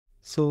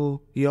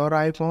So your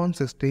iPhone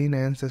 16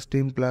 and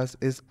 16 Plus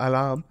is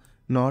alarm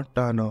not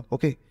turn off.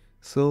 Okay,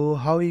 so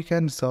how you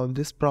can solve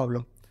this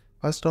problem?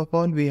 First of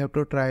all, we have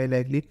to try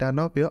likely turn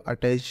off your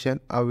attention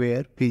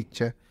aware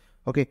feature.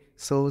 Okay,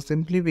 so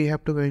simply we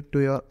have to go into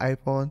your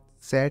iPhone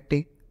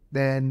setting,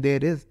 then there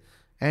is,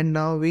 and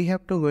now we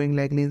have to going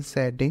likely in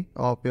setting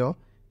of your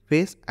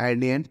Face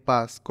ID and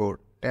passcode.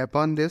 Tap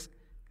on this,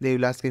 they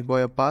will ask you for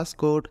your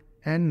passcode,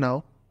 and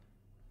now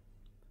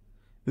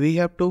we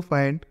have to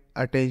find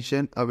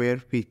attention aware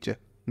feature.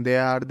 They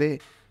are there,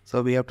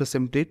 so we have to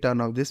simply turn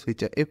off this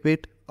feature. If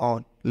it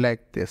on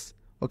like this,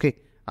 okay,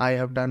 I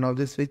have turned off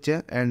this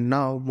feature, and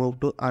now move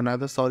to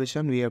another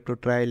solution. We have to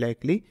try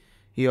likely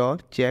your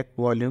check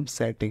volume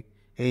setting.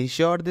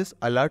 Ensure this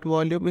alert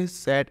volume is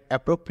set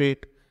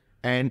appropriate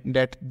and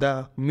that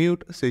the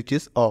mute switch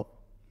is off.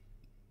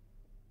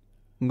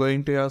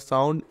 Going to your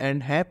sound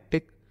and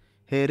haptic,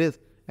 here is,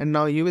 and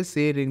now you will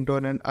see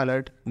ringtone and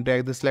alert.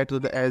 Drag the slide to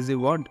the as you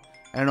want,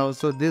 and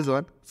also this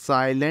one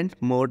silent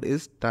mode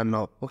is turned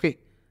off. Okay,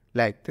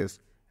 like this,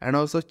 and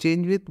also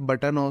change with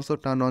button also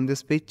turn on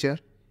this feature,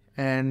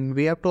 and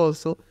we have to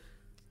also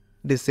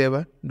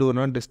disable do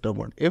not disturb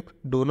mode. If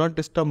do not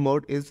disturb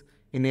mode is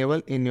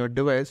enabled in your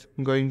device,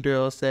 going to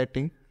your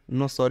setting,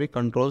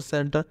 control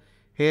center,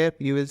 here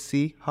you will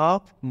see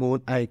half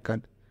moon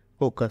icon.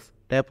 Focus,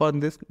 tap on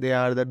this, they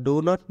are the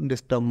do not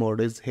disturb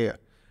mode is here.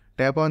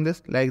 Tap on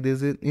this, like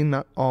this is in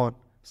on.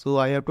 So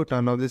I have to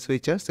turn off this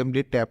feature,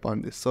 simply tap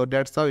on this. So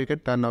that's how you can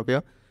turn off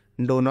your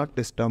do not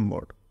disturb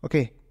mode.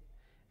 Okay,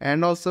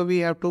 and also we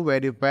have to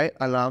verify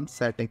alarm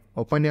setting.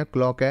 Open your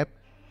clock app.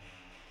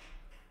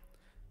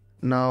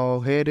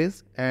 Now here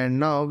is, and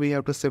now we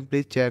have to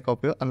simply check if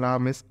your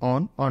alarm is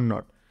on or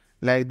not.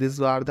 Like this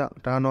are the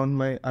turn on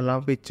my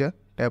alarm feature.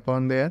 Tap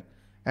on there,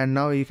 and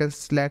now you can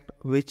select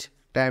which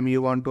time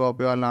you want to off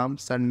your alarm,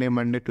 Sunday,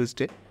 Monday,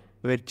 Tuesday,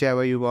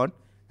 whichever you want,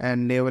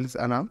 and enable is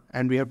alarm.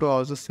 And we have to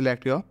also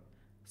select your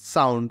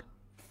sound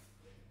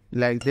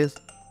like this.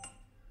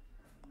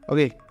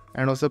 Okay,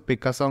 and also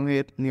pick a song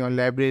here in your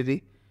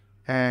library,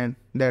 and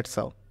that's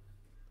how.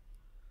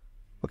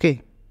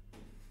 Okay,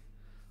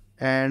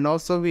 and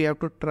also we have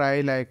to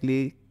try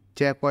likely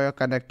check for your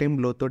connecting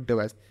Bluetooth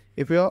device.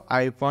 If your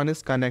iPhone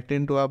is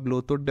connecting to a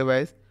Bluetooth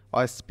device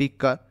or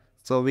speaker,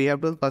 so we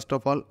have to first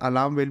of all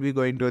alarm will be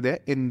going to there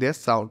in this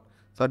sound.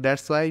 So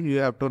that's why you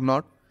have to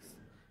not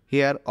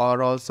hear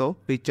or also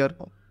feature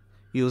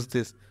use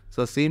this.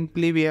 So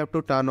simply we have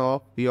to turn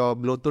off your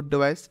Bluetooth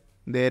device.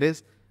 There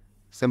is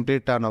simply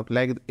turn off,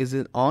 like is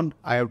it on,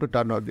 I have to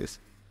turn off this.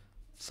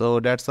 So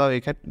that's how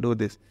we can do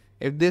this.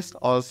 If this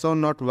also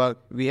not work,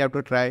 we have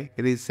to try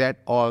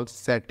reset all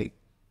setting.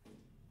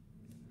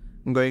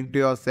 Going to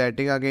your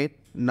setting again.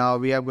 Now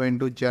we are going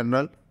to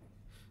general.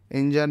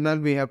 In general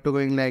we have to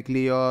going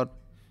likely your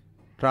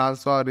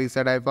transfer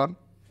reset iPhone.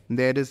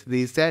 There is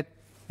reset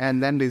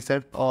and then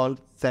reset all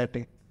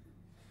setting,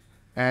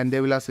 and they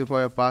will ask you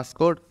for your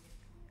passcode.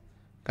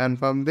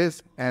 Confirm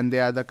this, and they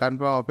are the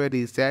confirm of a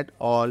reset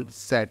all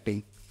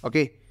setting.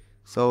 Okay,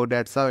 so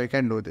that's how we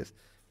can do this.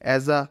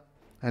 As a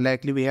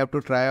likely we have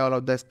to try all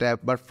of the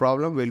steps, but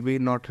problem will be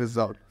not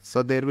resolved.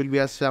 So there will be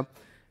a some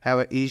have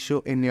an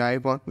issue in your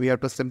iPhone. We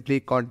have to simply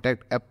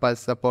contact Apple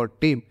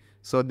support team,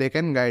 so they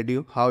can guide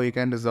you how you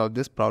can resolve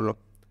this problem.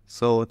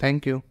 So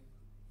thank you.